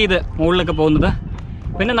ട്രെക്ക് ചെയ്ത് മുകളിലൊക്കെ പോകുന്നത്.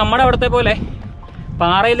 പിന്നെ നമ്മുടെ അവിടുത്തെ പോലെ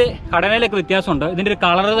പാറയിൽ ഘടനയിലൊക്കെ വ്യത്യാസമുണ്ട്, ഇതിന്റെ ഒരു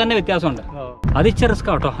കളർ തന്നെ വ്യത്യാസമുണ്ട്. അത് ഇച്ചിരി റിസ്ക്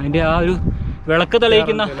ആട്ടോ. അതിന്റെ ആ ഒരു വിളക്ക്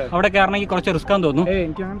തെളിയിക്കുന്ന അവിടെ കയറണമെങ്കിൽ കുറച്ച് റിസ്ക് ആണെന്ന് തോന്നുന്നു.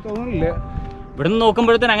 എനിക്ക് അങ്ങനെ തോന്നുന്നില്ല. ഇവിടുന്ന്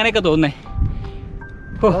നോക്കുമ്പോഴത്തേന് അങ്ങനെയൊക്കെ തോന്നുന്നേ.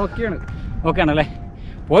 ഓക്കെ ആണല്ലേ,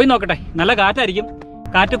 പോയി നോക്കട്ടെ. നല്ല കാറ്റായിരിക്കും.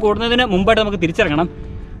 കാറ്റ് കൂടുന്നതിന് മുമ്പായിട്ട് നമുക്ക് തിരിച്ചിറങ്ങണം.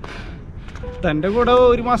 തന്റെ കൂടെ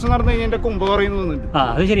ഒരു മാസം നടന്നു കഴിഞ്ഞാൽ എന്റെ കൊമ്പ് പറയുന്നു. ആ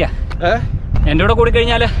അത് ശരിയാ. എൻ്റെ കൂടെ കൂടി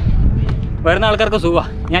കഴിഞ്ഞാൽ വരുന്ന ആൾക്കാർക്ക് സുഖമാ.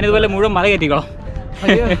 ഞാനിതുപോലെ മുഴുവൻ മല കയറ്റിക്കോളാം.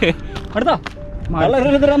 അടുത്തോ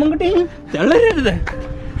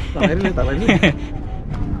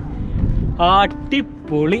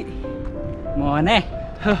അടിപൊളി മോനെ.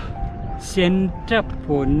 എന്റെ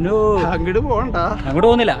പൊന്നു, അങ്ങോട്ട് പോകണ്ട. അങ്ങോട്ട്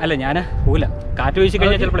പോകുന്നില്ല. അല്ല ഞാൻ പോവില്ല. കാറ്റ് വീശി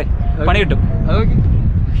കഴിഞ്ഞാൽ ചിലപ്പോഴേ പണി കിട്ടും.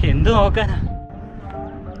 എന്ത് നോക്കാനാ.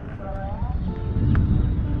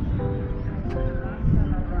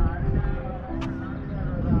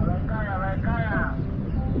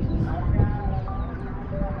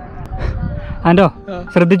 ആൻഡോ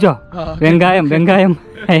ശ്രദ്ധിച്ചോ? വെങ്കായം വെങ്കായം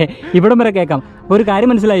ഇവിടം വരെ കേൾക്കാം. ഒരു കാര്യം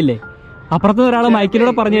മനസ്സിലായില്ലേ? അപ്പുറത്ത് ഒരാൾ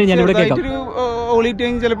മൈക്കിലൂടെ പറഞ്ഞു കഴിഞ്ഞാൽ ഇവിടെ കേൾക്കാം.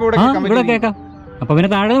 ഇവിടെ കേൾക്കാം. അപ്പൊ പിന്നെ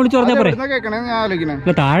താഴെ വിളിച്ചു പറഞ്ഞാൽ പോരെ.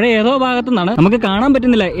 താഴെ ഏതോ ഭാഗത്തു നിന്നാണ്, നമുക്ക് കാണാൻ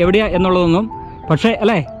പറ്റുന്നില്ല എവിടെയാ എന്നുള്ളതൊന്നും. പക്ഷെ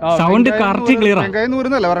അല്ലേ, സൗണ്ട് കറക്റ്റ് ക്ലിയർ ആണ്.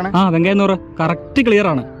 ആ വെങ്കായന്നൂറ് കറക്റ്റ് ക്ലിയർ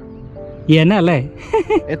ആണ്. എന്നല്ലേ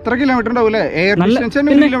എത്ര കിലോമീറ്റർ ഉണ്ടാവൂലേ? 1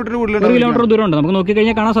 കിലോമീറ്റർ ദൂരം ഉണ്ട്. നമുക്ക് നോക്കി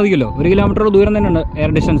കഴിഞ്ഞാൽ കാണാൻ സാധിക്കുമല്ലോ. 1 കിലോമീറ്റർ ദൂരം തന്നെ ഉണ്ട്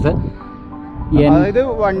എയർ ഡിസ്റ്റൻസ്. അതായത്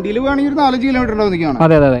വണ്ടിയിൽ വേണമെങ്കിൽ 4-5 കിലോമീറ്റർ ഉണ്ടാവും.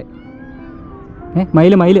 അതെ അതെ അതെ.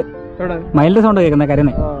 മയിലിന്റെ സൗണ്ട് കേൾക്കുന്ന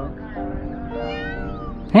കരുന്നേ.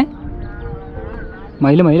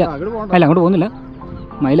 മയില അല്ല, അങ്ങോട്ട് പോകുന്നില്ല.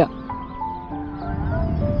 മയില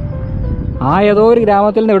ആ ഏതോ ഒരു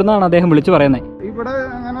ഗ്രാമത്തിൽ നിന്ന് എവിടുന്നാണ് അദ്ദേഹം വിളിച്ചു പറയുന്നത്.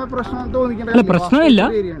 അല്ല പ്രശ്നമില്ല,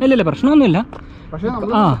 ഇല്ല പ്രശ്നമൊന്നുമില്ല.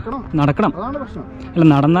 ആ നടക്കണം. അല്ല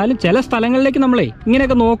നടന്നാലും ചില സ്ഥലങ്ങളിലേക്ക് നമ്മളെ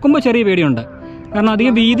ഇങ്ങനെയൊക്കെ നോക്കുമ്പോൾ ചെറിയ പേടിയുണ്ട്. കാരണം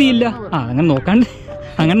അധികം വീതിയില്ല.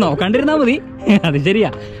 അങ്ങനെ നോക്കാണ്ടിരുന്നാ മതി. അത് ശരിയാ.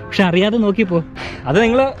 പക്ഷെ അറിയാതെ നോക്കിപ്പോ. അത്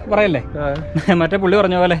നിങ്ങള് പറയല്ലേ, മറ്റേ പുള്ളി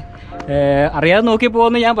പറഞ്ഞ പോലെ അറിയാതെ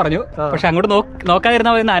നോക്കിപ്പോന്ന് ഞാൻ പറഞ്ഞു. പക്ഷെ അങ്ങോട്ട്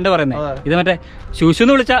നോക്കാതിരുന്നാ മതി എന്റെ പറയുന്നത്. ഇത് മറ്റേ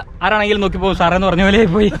ശൂശുന്ന് വിളിച്ച ആരാണെങ്കിലും നോക്കിപ്പോവും സാറേന്ന് പറഞ്ഞ പോലെ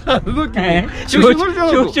പോയി.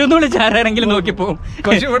 ശൂശുന്ന് വിളിച്ച ആരാണെങ്കിലും നോക്കിപ്പോവും.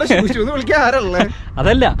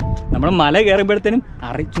 അതല്ല, നമ്മൾ മല കയറുമ്പോഴത്തേനും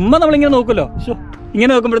ചുമ്മാ നമ്മളിങ്ങനെ നോക്കുമല്ലോ.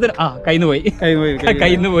 ഇങ്ങനെ നോക്കുമ്പോഴത്തേനും കയ്യിന്ന്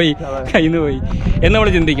പോയി എന്ന് നമ്മൾ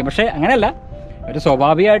ചിന്തിക്കും. പക്ഷെ അങ്ങനെയല്ല, ഒരു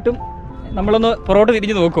സ്വാഭാവികമായിട്ടും നമ്മളൊന്ന് പുറകോട്ട്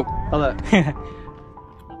തിരിഞ്ഞു നോക്കും. അതെ.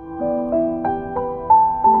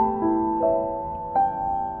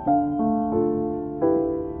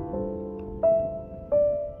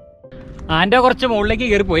 ആൻ്റെ കുറച്ച് മുകളിലേക്ക്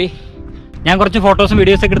കയറിപ്പോയി. ഞാൻ കുറച്ച് ഫോട്ടോസും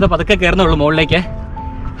വീഡിയോസൊക്കെ എടുത്ത് പതുക്കെ കയറുന്നുള്ളൂ മുകളിലേക്ക്.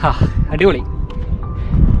 അടിപൊളി.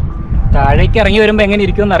 താഴേക്ക് ഇറങ്ങി വരുമ്പോൾ എങ്ങനെ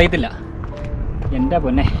ഇരിക്കുമെന്ന് അറിയത്തില്ല. എൻ്റെ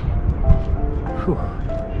പൊന്നെ.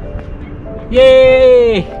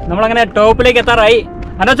 നമ്മളങ്ങനെ ടോപ്പിലേക്ക് എത്താറായി.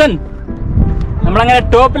 അനോച്ചൻ, നമ്മളങ്ങനെ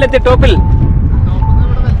ടോപ്പിലെത്തി. ടോപ്പിൽ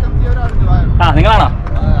നിങ്ങളാണോ?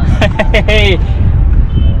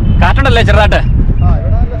 കാറ്റുണ്ടല്ലേ ചെറുതായിട്ട്?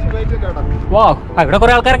 വാ, ഇവിടെ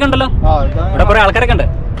കുറെ ആൾക്കാരൊക്കെ ഉണ്ടല്ലോ. ഇവിടെ കുറെ ആൾക്കാരൊക്കെ ഉണ്ട്.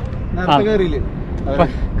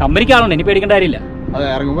 കമ്പനിക്ക് ആളുണ്ട്, ഇനി പേടിക്കേണ്ട കാര്യമില്ല.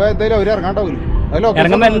 ഇറങ്ങുമ്പോ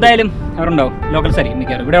എന്തായാലും അവരുണ്ടാവും. ലോക്കൽസ് ആയിരിക്കും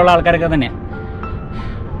മിക്കവാറും. ഇവിടെയുള്ള ആൾക്കാരൊക്കെ തന്നെയാ.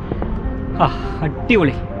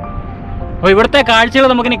 അടിപൊളി. അപ്പോൾ ഇവിടുത്തെ കാഴ്ചകൾ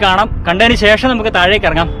നമുക്കിനി കാണാം. കണ്ടതിന് ശേഷം നമുക്ക് താഴേക്ക്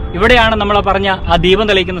ഇറങ്ങാം. ഇവിടെയാണ് നമ്മൾ പറഞ്ഞ ആ ദീപം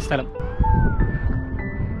തെളിയിക്കുന്ന സ്ഥലം.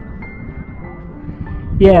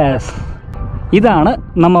 യെസ്, ഇതാണ്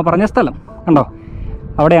നമ്മൾ പറഞ്ഞ സ്ഥലം. കണ്ടോ,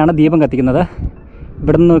 അവിടെയാണ് ദീപം കത്തിക്കുന്നത്.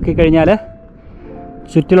 ഇവിടെ നിന്ന് നോക്കിക്കഴിഞ്ഞാൽ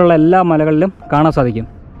ചുറ്റിലുള്ള എല്ലാ മലകളിലും കാണാൻ സാധിക്കും.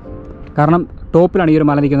 കാരണം ടോപ്പിലാണ് ഈ ഒരു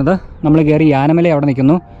മല നിൽക്കുന്നത്. നമ്മൾ കയറി ആനമല അവിടെ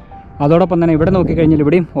നിൽക്കുന്നു. അതോടൊപ്പം തന്നെ ഇവിടെ നോക്കിക്കഴിഞ്ഞാൽ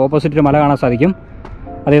ഇവിടെയും ഓപ്പോസിറ്റ് ഒരു മല കാണാൻ സാധിക്കും.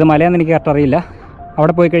 അതായത് മലയെന്ന് എനിക്ക് കറക്റ്റ് അറിയില്ല.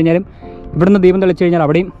 അവിടെ പോയി കഴിഞ്ഞാലും ഇവിടുന്ന് ദീപം തെളിച്ചു കഴിഞ്ഞാൽ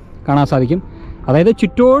അവിടെയും കാണാൻ സാധിക്കും. അതായത്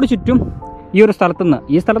ചുറ്റോട് ചുറ്റും ഈ ഒരു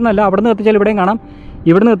ഈ സ്ഥലത്തുനിന്നല്ല, അവിടെ നിന്ന് എത്തിച്ചാൽ ഇവിടെയും കാണാം,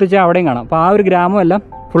 ഇവിടുന്ന് എത്തിച്ചാൽ അവിടെയും കാണാം. അപ്പോൾ ആ ഒരു ഗ്രാമമെല്ലാം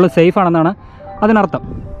ഫുള്ള് സേഫ് ആണെന്നാണ് അതിനർത്ഥം.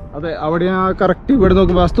 അതെ, അവിടെ കറക്റ്റ് ഇവിടെ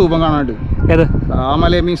നോക്കുമ്പോൾ ആ സ്തൂപം കാണാണ്ട്. ഏത്?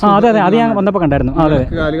 അതെ അതെ, അത് ഞാൻ വന്നപ്പോൾ കണ്ടായിരുന്നു. അതെ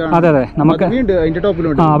അതെ അതെ, നമുക്ക്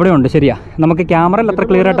അവിടെ ഉണ്ട്. ശരിയാ, നമുക്ക് ക്യാമറയിൽ അത്ര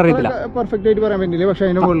ക്ലിയർ ആയിട്ട് അറിയത്തില്ല.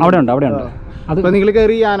 അവിടെ ഉണ്ട്, അവിടെ ഉണ്ട്.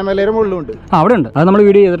 അവിടെ ഉണ്ട്, അത് നമ്മൾ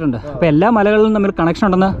വീഡിയോ ചെയ്തിട്ടുണ്ട്. അപ്പൊ എല്ലാ മലകളിലും തമ്മിൽ കണക്ഷൻ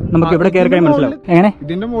ഉണ്ടെന്ന് നമുക്ക് ഇവിടെ കയറി കഴിയാൻ മനസ്സിലാവും. എങ്ങനെ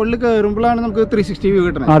ഇതിന്റെ മുകളിൽ കയറുമ്പോഴാണ് നമുക്ക് 360 വ്യൂ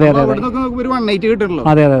കിട്ടുന്നത്. അതെ അതെ, 180 കിട്ടുള്ളൂ.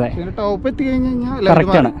 അതെ അതെ അതെ, ടോപ്പ് എത്തി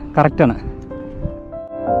കഴിഞ്ഞാൽ കറക്റ്റ് ആണ്.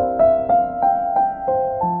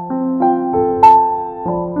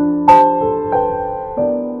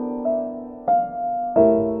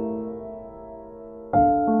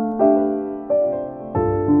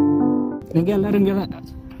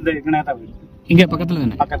 இங்கே பக்கத்துல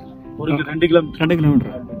தானே? ஒரு 2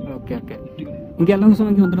 கிலோமீட்டர். Okay okay. இங்கே எல்லாம் ദിവസം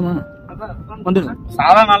இங்கே வந்துடுமா? வந்துடும்.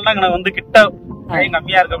 சாதா நாள்ல இங்க வந்து கிட்ட டைம்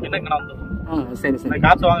கம்மியா இருக்கு அப்படினா இங்க வந்து. சரி சரி.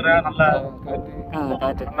 காத்து வாங்குற நல்ல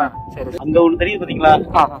காத்து. சரி. அங்க ஒன்னு தெரியுது பாத்தீங்களா?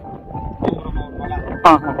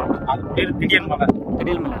 அது பேர் திடீர் மலை.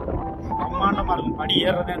 திடீர் மலை பிரம்மாண்டமா இருக்கும், படி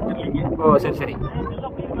ஏறுறதே தெரியலீங்க. ஓ சரி சரி.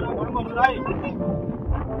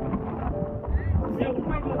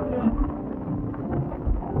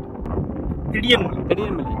 திடீர் மலை.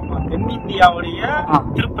 திடீர் மலை தென்னிந்தியாவுடைய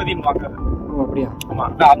திருப்பதின்னு பார்க்கறது. ஓ அப்படியா? ஆமா,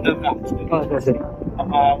 அந்த சரி சரி.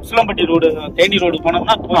 உசிலம்பட்டி ரோடு, தேனி ரோடு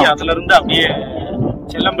போனோம்னா போய் அதுல இருந்து அப்படியே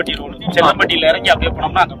செல்லம்பட்டி ரோடு, செல்லம்பட்டியில இறங்கி அப்படியே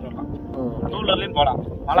போனோம்னா அங்க போகலாம். டூலர்லயும் போகலாம்,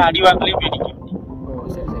 மலை அடிவாரத்துலயும் போய் நிற்கும்.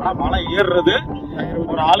 ஆனா மலை ஏறுறது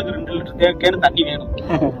ஒரு ஆளுக்கு 2 லிட்டர் கேனு தண்ணி வேணும்.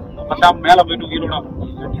 பத்தாம் மேல போயிட்டு உயிரோட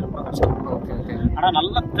தண்ணி ரொம்ப கஷ்டம். ஆனா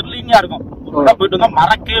நல்ல த்ரில்லிங்கா இருக்கும். போயிட்டு வந்தா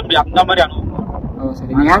மறக்கவே அப்படி அந்த மாதிரி அனுபவம்.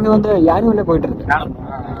 நாங்க வந்து யாரும் உள்ள போயிட்டு இருக்கு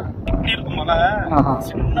இப்படி இருக்கும் மலை.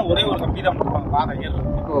 சின்ன ஒரே ஒரு கம்பி தான் போடுவாங்க பாதை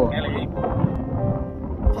ஏறுறது, மேலே ஏறி.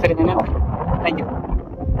 சரி தேங்க்யூ.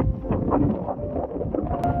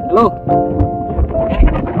 ഹലോ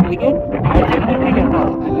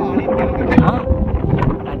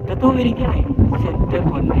അറ്റത്ത് പോയിരിക്കണേ സെറ്റ്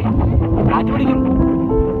പൊന്നെ കാറ്റ് പിടിക്കും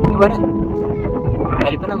വരാം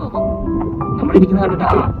കലിപ്പന നോക്കാം നമ്മളിരിക്കുന്ന കണ്ടിട്ടാ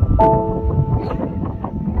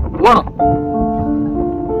പോണോ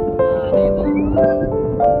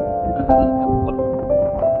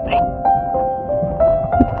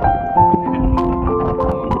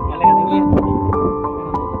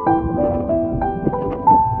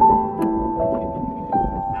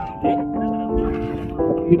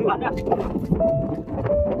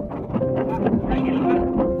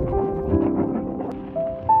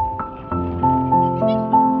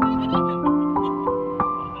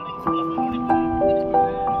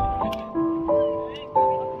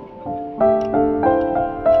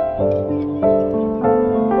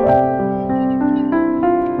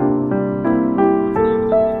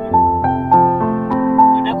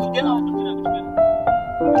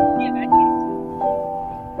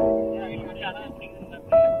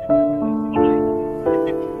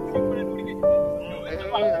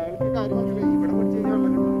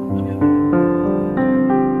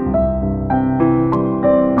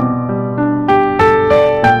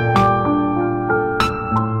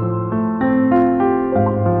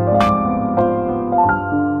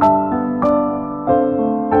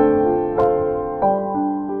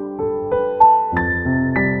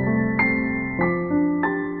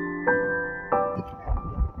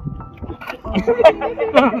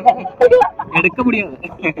எடுக்க முடியாது,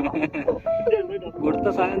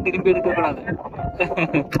 கொடுத்த சாதம் திரும்பி எடுக்க கூடாது.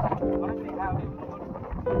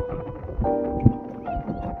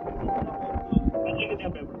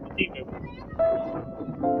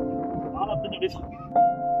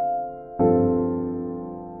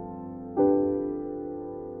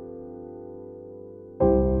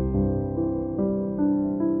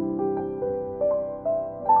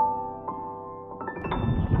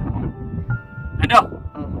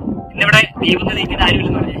 ഇന്നിവിടെ ദീപം തെളിയിക്കുന്ന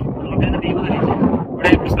ആരുമില്ലെന്ന് പറഞ്ഞേ. നമുക്ക് തന്നെ ദീപം തെളിയിച്ച് ഇവിടെ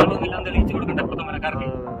പ്രശ്നങ്ങളൊന്നും ഇല്ലാതെ തെളിയിച്ച് കൊടുക്കണ്ട പുറത്തെ മലക്കാർക്ക്.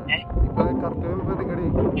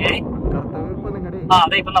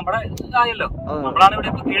 അതെ, ഇപ്പൊ നമ്മുടെ ആയല്ലോ, നമ്മളാണ് ഇവിടെ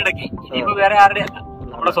ഇപ്പൊ കീഴടക്കി. ഇനിയിപ്പോ വേറെ ആരുടെ അല്ല,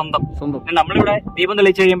 നമ്മുടെ സ്വന്തം. നമ്മളിവിടെ ദീപം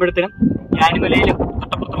തെളിയിച്ച് കഴിയുമ്പോഴത്തേനും ഞാനിമലയിലും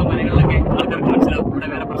തൊട്ടപ്പുറത്തുള്ള മലകളിലൊക്കെ ആൾക്കാർക്ക് മനസ്സിലാവും ഇവിടെ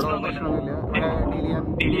വേറെ പ്രശ്നമൊന്നുമില്ല.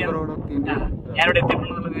 ഞാനിവിടെ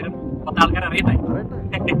എത്തിയിട്ടുണ്ടെന്നുള്ള വിവരം 10 ആൾക്കാർ അറിയട്ടെ.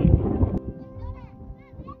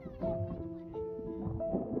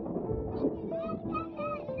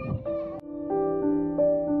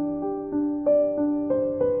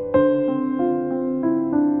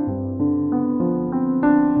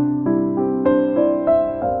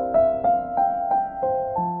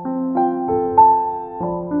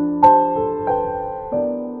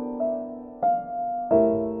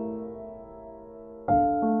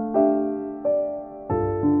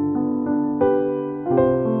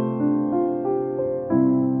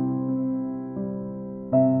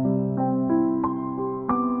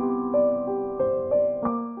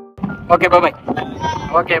 Okay bye.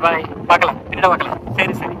 ஓகே பாய், பார்க்கலாம், பின்னாடி பார்க்கலாம்.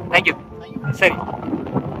 சரி சரி, தேங்க்யூ. சரி.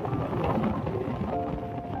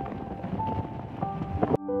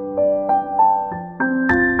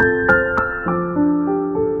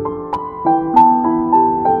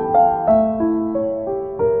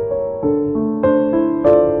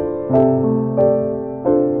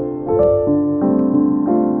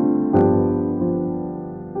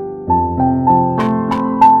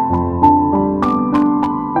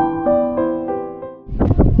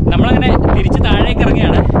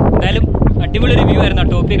 അടിപൊളിയൊരു വ്യൂ ആയിരുന്നു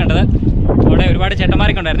ടോപ്പിൽ കണ്ടത്. അവിടെ ഒരുപാട്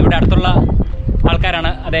ചേട്ടന്മാരൊക്കെ ഉണ്ടായിരുന്നു. ഇവിടെ അടുത്തുള്ള ആൾക്കാരാണ്.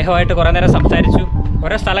 അദ്ദേഹമായിട്ട് കുറേ നേരം സംസാരിച്ചു,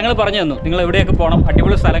 ഓരോ സ്ഥലങ്ങൾ പറഞ്ഞു തന്നു. നിങ്ങൾ എവിടെയൊക്കെ പോകണം,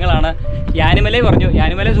 അടിപൊളി സ്ഥലങ്ങളാണ്. യാനിമലൈ പറഞ്ഞു,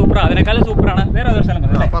 യാനിമലൈ സൂപ്പറാണ്, അതിനേക്കാളും സൂപ്പറാണ് വേറെ ഏതൊരു സ്ഥലം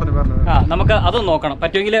പറഞ്ഞു. നമുക്ക് അതൊന്ന് നോക്കണം.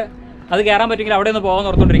 പറ്റുമെങ്കിൽ അത് കയറാൻ പറ്റുമെങ്കിൽ അവിടെ ഒന്ന് പോകാൻ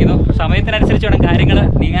ഓർത്തുകൊണ്ടിരിക്കുന്നു. സമയത്തിനനുസരിച്ച് വേണം കാര്യങ്ങൾ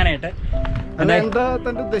നീങ്ങാനായിട്ട്. എന്താ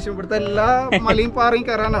തന്റെ ഉദ്ദേശം? ഇവിടുത്തെ എല്ലാ മലയും പാറയും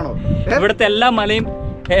കയറാനാണോ? ഇവിടുത്തെ എല്ലാ മലയും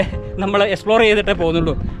നമ്മൾ എക്സ്പ്ലോർ ചെയ്തിട്ടേ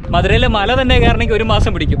പോകുന്നുള്ളൂ. മധുരയിലെ മല തന്നെ കയറണമെങ്കിൽ 1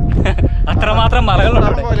 മാസം പിടിക്കും. അത്രമാത്രം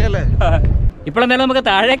മലകളുണ്ട്. ഇപ്പോഴെന്തായാലും നമുക്ക്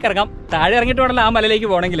താഴേക്ക് ഇറങ്ങാം. താഴെ ഇറങ്ങിയിട്ട് വേണമല്ലോ ആ മലയിലേക്ക്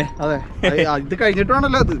പോകണമെങ്കിൽ. അതെ, ഇത് കഴിഞ്ഞിട്ട്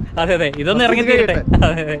വേണമല്ലോ അത്. അതെ അതെ, ഇതൊന്നും ഇറങ്ങി തീരട്ടെ.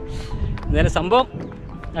 അതെ അതെ, എന്തായാലും സംഭവം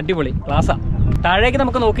അടിപൊളി ക്ലാസ്സാ. താഴേക്ക്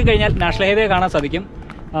നമുക്ക് നോക്കിക്കഴിഞ്ഞാൽ നാഷണൽ ഹൈവേ കാണാൻ സാധിക്കും.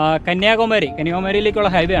 കന്യാകുമാരിയിലേക്കുള്ള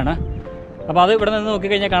ഹൈവേ ആണ്. അപ്പോൾ അത് ഇവിടെ നിന്ന്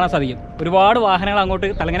നോക്കിക്കഴിഞ്ഞാൽ കാണാൻ സാധിക്കും. ഒരുപാട് വാഹനങ്ങൾ അങ്ങോട്ട്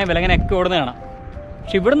തലങ്ങനെ വിലങ്ങനെയൊക്കെ ഓടുന്ന കാണാം.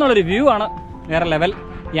 പക്ഷെ ഇവിടെ നിന്നുള്ളൊരു വ്യൂ ആണ് വേറെ ലെവൽ.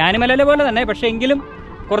 യാനിമലയിലെ പോലെ തന്നെ, പക്ഷെ എങ്കിലും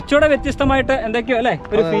കുറച്ചുകൂടെ വ്യത്യസ്തമായിട്ട് എന്തൊക്കെയോ അല്ലേ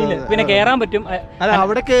ഒരു ഫീല്. പിന്നെ കയറാൻ പറ്റും.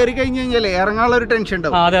 അവിടെ കയറി കഴിഞ്ഞ് കഴിഞ്ഞാൽ ഇറങ്ങാനുള്ള ഒരു ടെൻഷൻ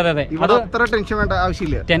ഉണ്ടാവും. അതെ അതെ അതെ, അത് അത്ര ടെൻഷൻ വേണ്ട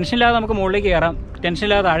ആവശ്യമില്ല. ടെൻഷൻ ഇല്ലാതെ നമുക്ക് മുകളിലേക്ക് കയറാം, ടെൻഷൻ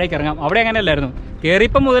ഇല്ലാതെ താഴേക്ക് ഇറങ്ങാം. അവിടെ അങ്ങനെയല്ലായിരുന്നു.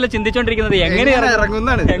 കയറിയപ്പം മുതൽ ചിന്തിച്ചോണ്ടിരിക്കുന്നത് എങ്ങനെ ഇറങ്ങും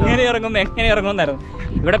എന്നായിരുന്നു.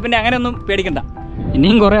 ഇവിടെ പിന്നെ അങ്ങനെയൊന്നും പേടിക്കണ്ട.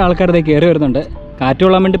 ഇനിയും കുറെ ആൾക്കാർ ഇതേ കയറി വരുന്നുണ്ട്. കാറ്റ്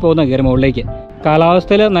കൊള്ളാൻ വേണ്ടി പോകുന്ന കയറി മുകളിലേക്ക്.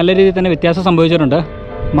 കാലാവസ്ഥയിൽ നല്ല രീതിയിൽ തന്നെ വ്യത്യാസം സംഭവിച്ചിട്ടുണ്ട്.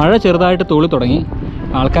 മഴ ചെറുതായിട്ട് തൂളി തുടങ്ങി.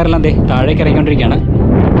 ആൾക്കാരെല്ലാം ദേ താഴേക്ക് ഇറങ്ങിക്കൊണ്ടിരിക്കുകയാണ്.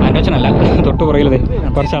 ആൻഡോച്ചനല്ല, തൊട്ട് പുറകിലതേ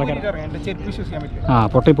കുറച്ച് ആൾക്കാർ.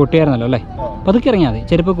 പൊട്ടിയായിരുന്നല്ലോ അല്ലേ. പതുക്കെ ഇറങ്ങിയാൽ മതി.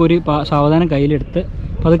 ചെരുപ്പ് കൂരി സാവധാനം കയ്യിലെടുത്ത്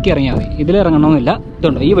പതുക്കെ ഇറങ്ങിയാൽ മതി. ഇതിലിറങ്ങണമെന്നില്ല.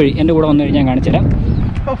 ഇതുണ്ടോ ഈ വഴി എൻ്റെ കൂടെ വന്നു കഴിഞ്ഞാൽ കാണിച്ചുതരാം.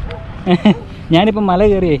 ഞാനിപ്പം മല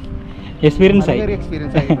കയറിയേ എക്സ്പീരിയൻസ് ആയി.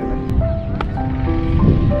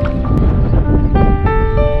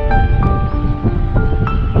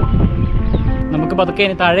 നമുക്ക് പതുക്കെ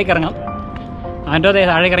ഇനി താഴേക്ക് ഇറങ്ങാം. ആൻഡോ അതേ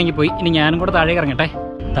താഴേക്ക് ഇറങ്ങിപ്പോയി. ഇനി ഞാനും കൂടെ താഴേക്ക് ഇറങ്ങട്ടെ.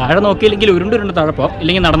 താഴെ നോക്കിയില്ലെങ്കിൽ ഉരുണ്ട് താഴെ പോവാം,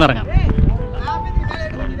 ഇല്ലെങ്കിൽ നടന്നിറങ്ങാം.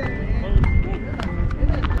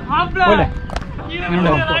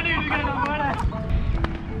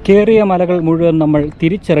 കേറിയ മലകൾ മുഴുവൻ നമ്മൾ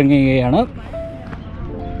തിരിച്ചിറങ്ങുകയാണ്.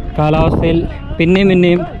 കാലാവസ്ഥയിൽ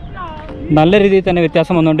പിന്നെയും നല്ല രീതിയിൽ തന്നെ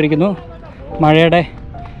വ്യത്യാസം വന്നുകൊണ്ടിരിക്കുന്നു. മഴയുടെ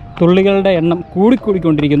തുള്ളികളുടെ എണ്ണം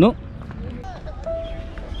കൂടിക്കൊണ്ടിരിക്കുന്നു.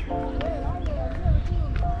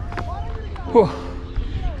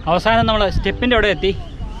 അവസാനം നമ്മൾ സ്റ്റെപ്പിൻ്റെ അവിടെ എത്തി.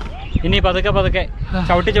 ഇനി പതുക്കെ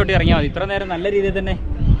ചവിട്ടി ഇറങ്ങിയാൽ മതി. ഇത്ര നേരം നല്ല രീതിയിൽ തന്നെ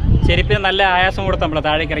ചെരുപ്പിന് നല്ല ആയാസം കൊടുത്ത് നമ്മൾ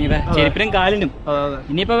താഴേക്ക് ഇറങ്ങിയത്. ചെരുപ്പിനും കാലിനും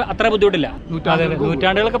ഇനിയിപ്പോൾ അത്ര ബുദ്ധിമുട്ടില്ല.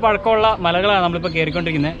 നൂറ്റാണ്ടുകൾക്ക് പഴക്കമുള്ള മലകളാണ് നമ്മളിപ്പോൾ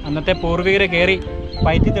കയറിക്കൊണ്ടിരിക്കുന്നത്. അന്നത്തെ പൂർവികരെ കയറി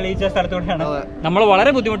പയറ്റി തെളിയിച്ച സ്ഥലത്തൂടെയാണ് നമ്മൾ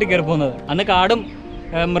വളരെ ബുദ്ധിമുട്ടി കയറി പോകുന്നത്. അന്ന് കാടും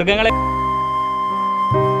മൃഗങ്ങളെ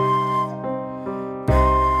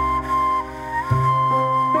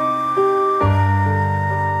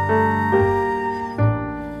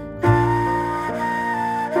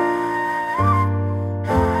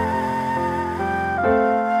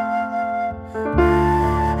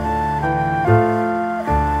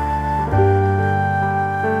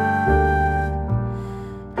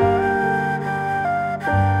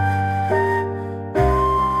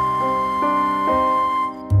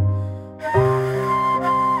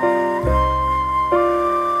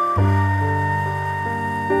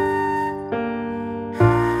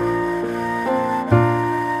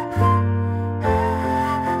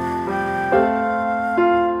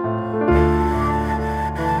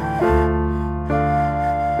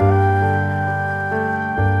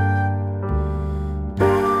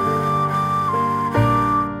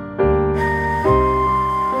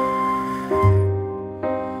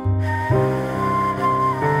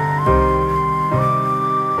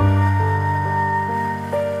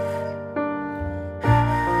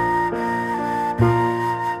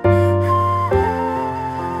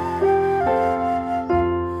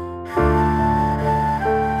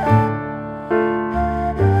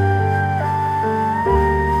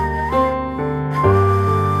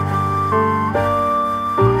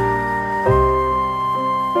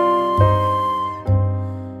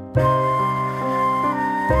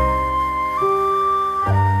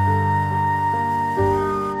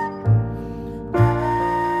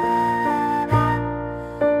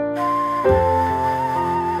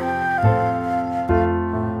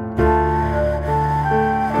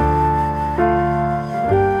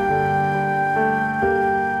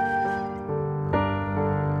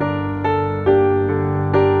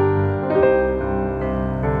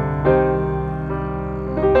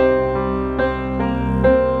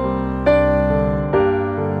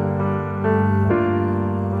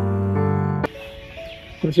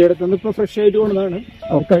കൃഷിയിടത്തുനിന്ന് ഇപ്പോൾ ഫ്രഷ് ആയിട്ട് കൊണ്ടതാണ്.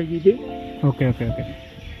 കഴുകിയിട്ട് ഓക്കെ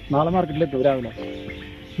നാളെ മാർക്കറ്റിലെത്തും.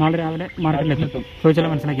 നാളെ രാവിലെ മാർക്കറ്റിലെത്തും.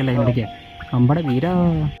 ചോദിച്ചാൽ മനസ്സിലാക്കിയല്ലേ ഇവിടേക്ക് നമ്മുടെ വീര.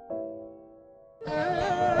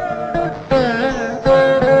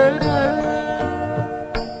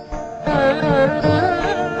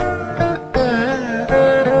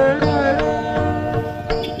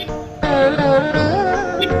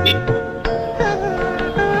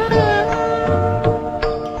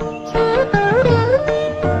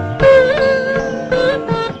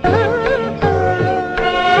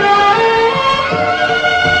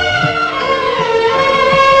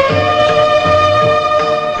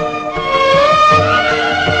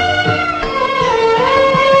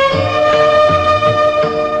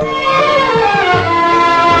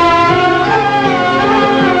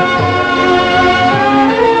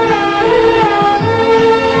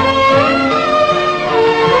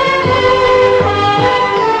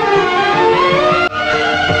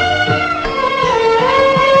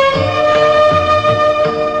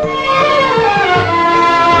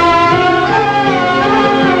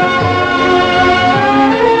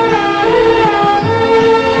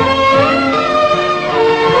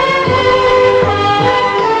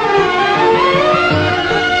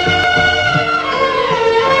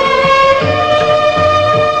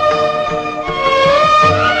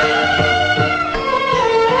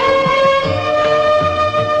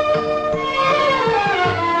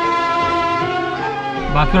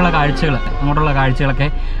 ബാക്കിയുള്ള കാഴ്ചകൾ, അങ്ങോട്ടുള്ള കാഴ്ചകളൊക്കെ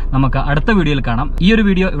നമുക്ക് അടുത്ത വീഡിയോയിൽ കാണാം. ഈ ഒരു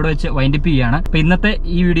വീഡിയോ ഇവിടെ വെച്ച് വൈൻഡപ്പ് ചെയ്യുകയാണ്. അപ്പോൾ ഇന്നത്തെ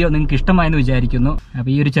ഈ വീഡിയോ നിങ്ങൾക്ക് ഇഷ്ടമായെന്ന് വിചാരിക്കുന്നു.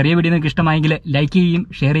 അപ്പോൾ ഈ ഒരു ചെറിയ വീഡിയോ നിങ്ങൾക്ക് ഇഷ്ടമായെങ്കിൽ ലൈക്ക് ചെയ്യും,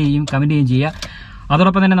 ഷെയർ ചെയ്യും, കമൻറ്റ് ചെയ്യുകയും ചെയ്യുക.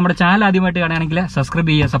 അതോടൊപ്പം തന്നെ നമ്മുടെ ചാനൽ ആദ്യമായിട്ട് കാണുകയാണെങ്കിൽ സബ്സ്ക്രൈബ്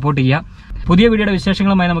ചെയ്യുക, സപ്പോർട്ട് ചെയ്യുക. പുതിയ വീഡിയോയുടെ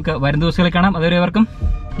വിശേഷങ്ങളുമായി നമുക്ക് വരും ദിവസങ്ങളിൽ കാണാം. അതുവരെ അവർക്കും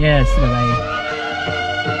ബൈ.